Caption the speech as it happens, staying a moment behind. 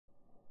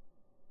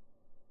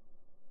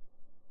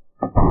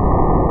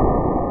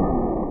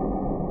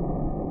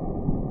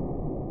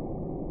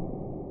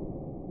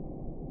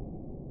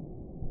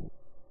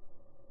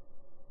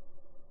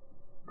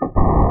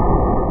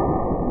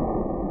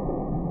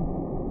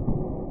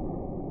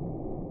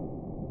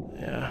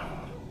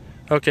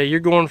Okay, you're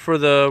going for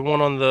the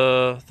one on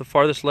the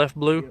farthest left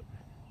blue? Yep.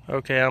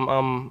 Okay,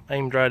 I'm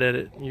aimed right at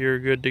it. You're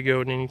good to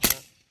go at any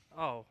time.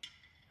 Oh.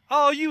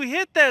 Oh, you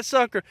hit that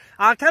sucker.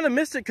 I kind of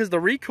missed it because the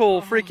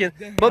recoil freaking...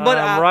 But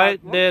I'm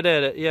right dead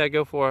at it. Yeah,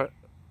 go for it.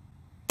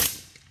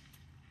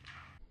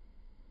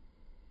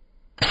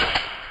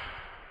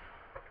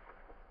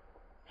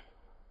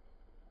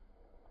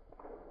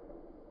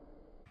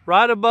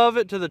 Right above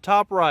it to the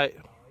top right.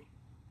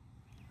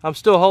 I'm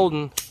still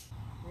holding.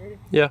 Ready?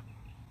 Yeah.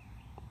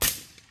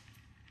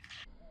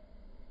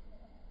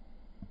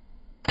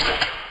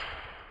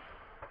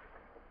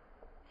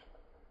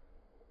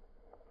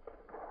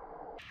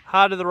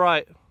 High to the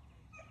right.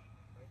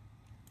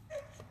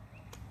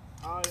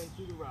 High and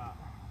to the right.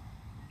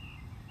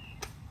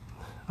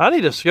 I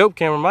need a scope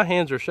camera. My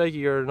hands are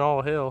shakier than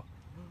all hell.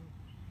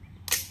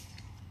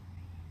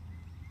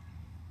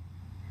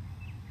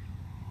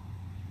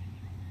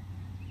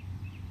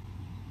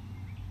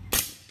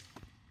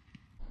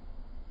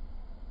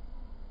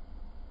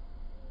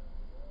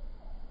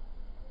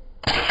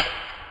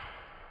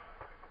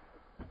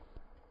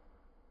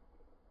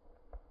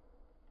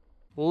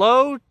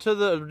 Low to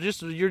the,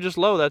 you're just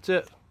low, that's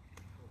it.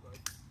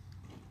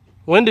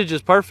 Windage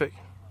is perfect.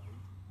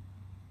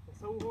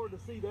 It's so hard to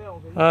see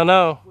down. I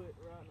know.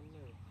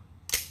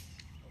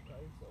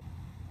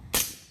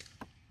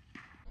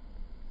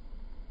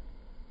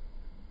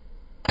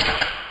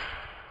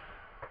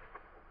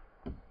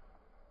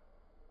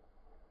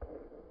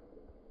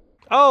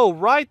 Oh,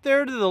 right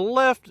there to the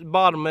left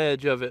bottom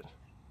edge of it.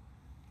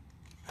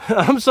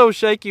 I'm so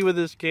shaky with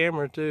this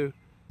camera too.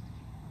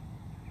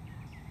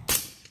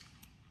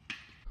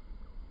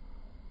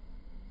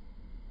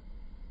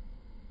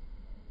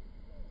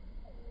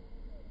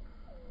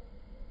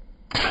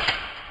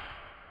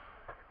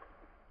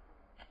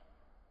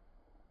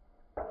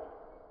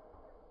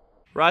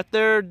 Right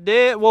there,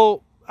 dead.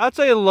 Well, I'd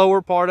say the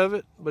lower part of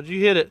it, but you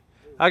hit it.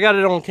 I got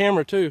it on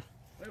camera too.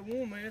 That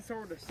one, man, it's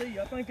hard to see.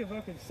 I think if I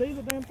can see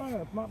the damn thing,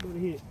 I might be able to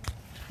hit.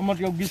 I'm gonna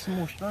go get some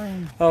more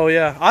string. Oh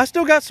yeah, I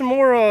still got some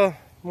more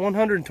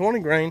 120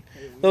 grain.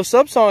 Those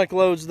subsonic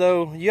loads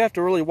though, you have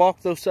to really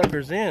walk those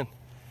suckers in.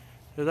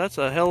 That's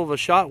a hell of a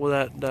shot with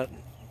that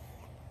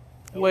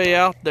way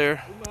out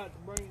there. We might have to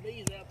bring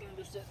these out there and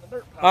just sit in the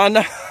dirt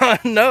pile. I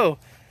know.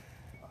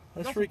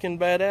 That's freaking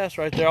badass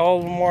right there. All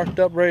of them marked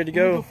up, ready to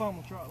go.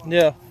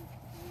 Yeah.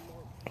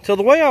 So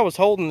the way I was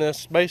holding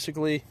this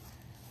basically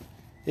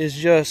is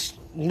just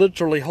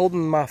literally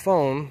holding my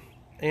phone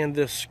and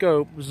this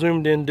scope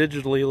zoomed in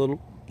digitally a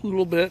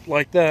little bit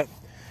like that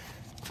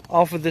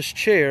off of this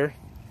chair,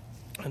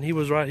 and he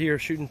was right here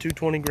shooting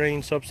 220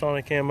 grain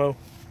subsonic ammo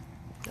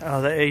out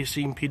of the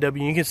AC and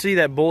PW. You can see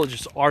that bullet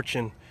just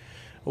arching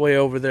way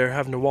over there,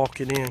 having to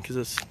walk it in because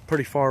it's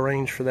pretty far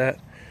range for that.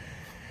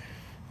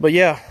 But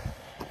yeah,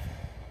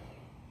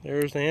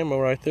 there's the ammo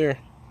right there.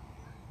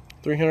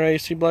 300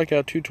 AC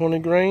Blackout, 220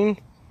 grain,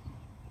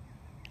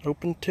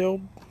 open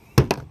till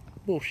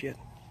bullshit.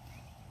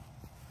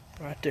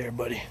 Right there,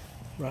 buddy.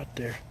 Right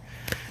there.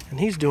 And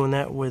he's doing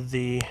that with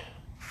the,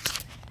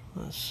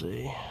 let's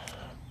see,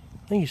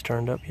 I think he's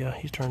turned up. Yeah,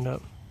 he's turned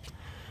up.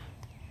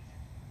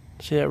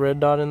 See that red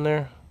dot in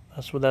there?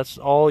 That's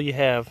all you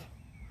have.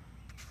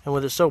 And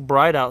with it so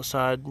bright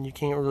outside, you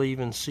can't really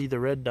even see the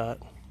red dot.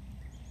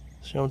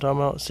 See what I'm talking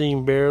about? See, you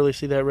can barely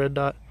see that red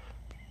dot.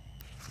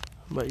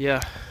 But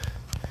yeah,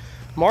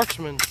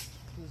 Marksman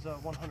is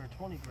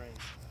 120 grain,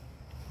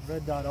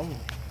 red dot only.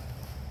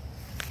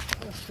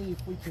 Let's see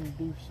if we can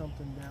do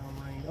something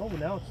downrange. Oh,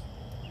 now it's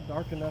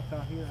dark enough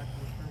out here. I can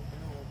turn it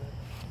down a little bit.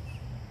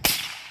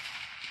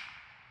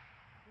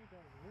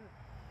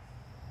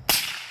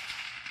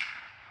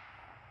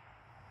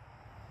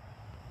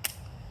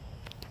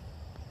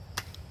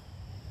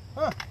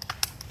 Huh?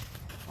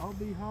 I'll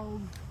be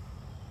home.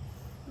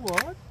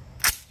 What?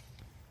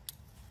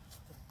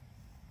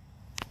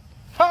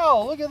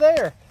 Oh, look at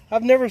there.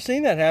 I've never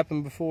seen that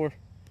happen before.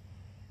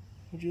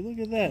 Would you look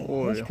at that?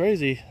 Oh, that's yeah.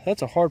 crazy.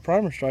 That's a hard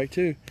primer strike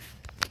too.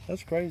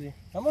 That's crazy.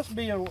 That must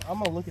be I'm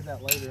gonna look at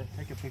that later and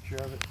take a picture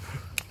of it.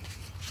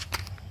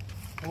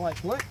 I'm like,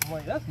 what? I'm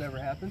like, that's never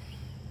happened.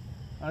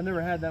 I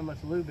never had that much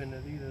lube in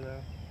it either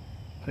though.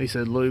 He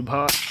said lube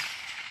hot.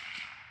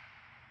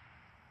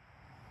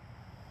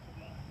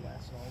 Yeah,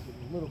 so I'll give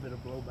you a little bit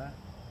of blowback.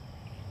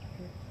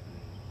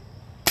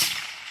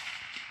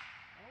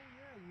 Oh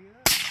yeah, you hear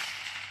that?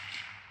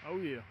 Oh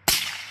yeah.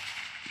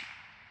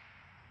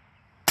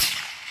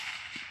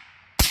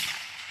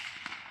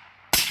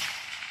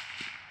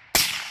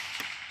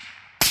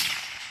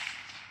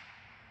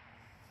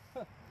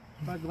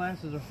 My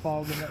glasses are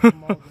fogging up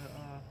from all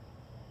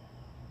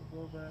the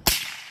blowback.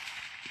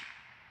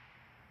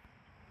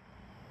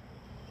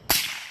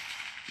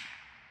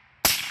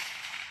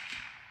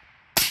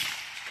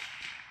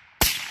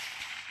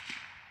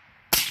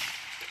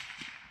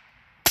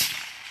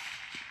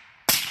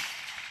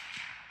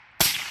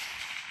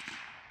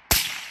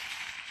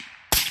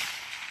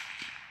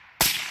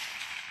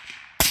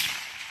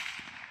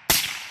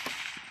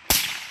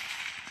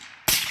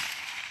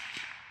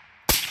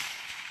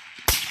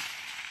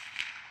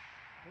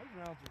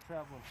 rounds are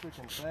traveling quick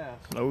and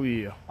fast. Oh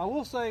yeah. I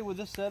will say with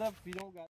this setup, if you don't got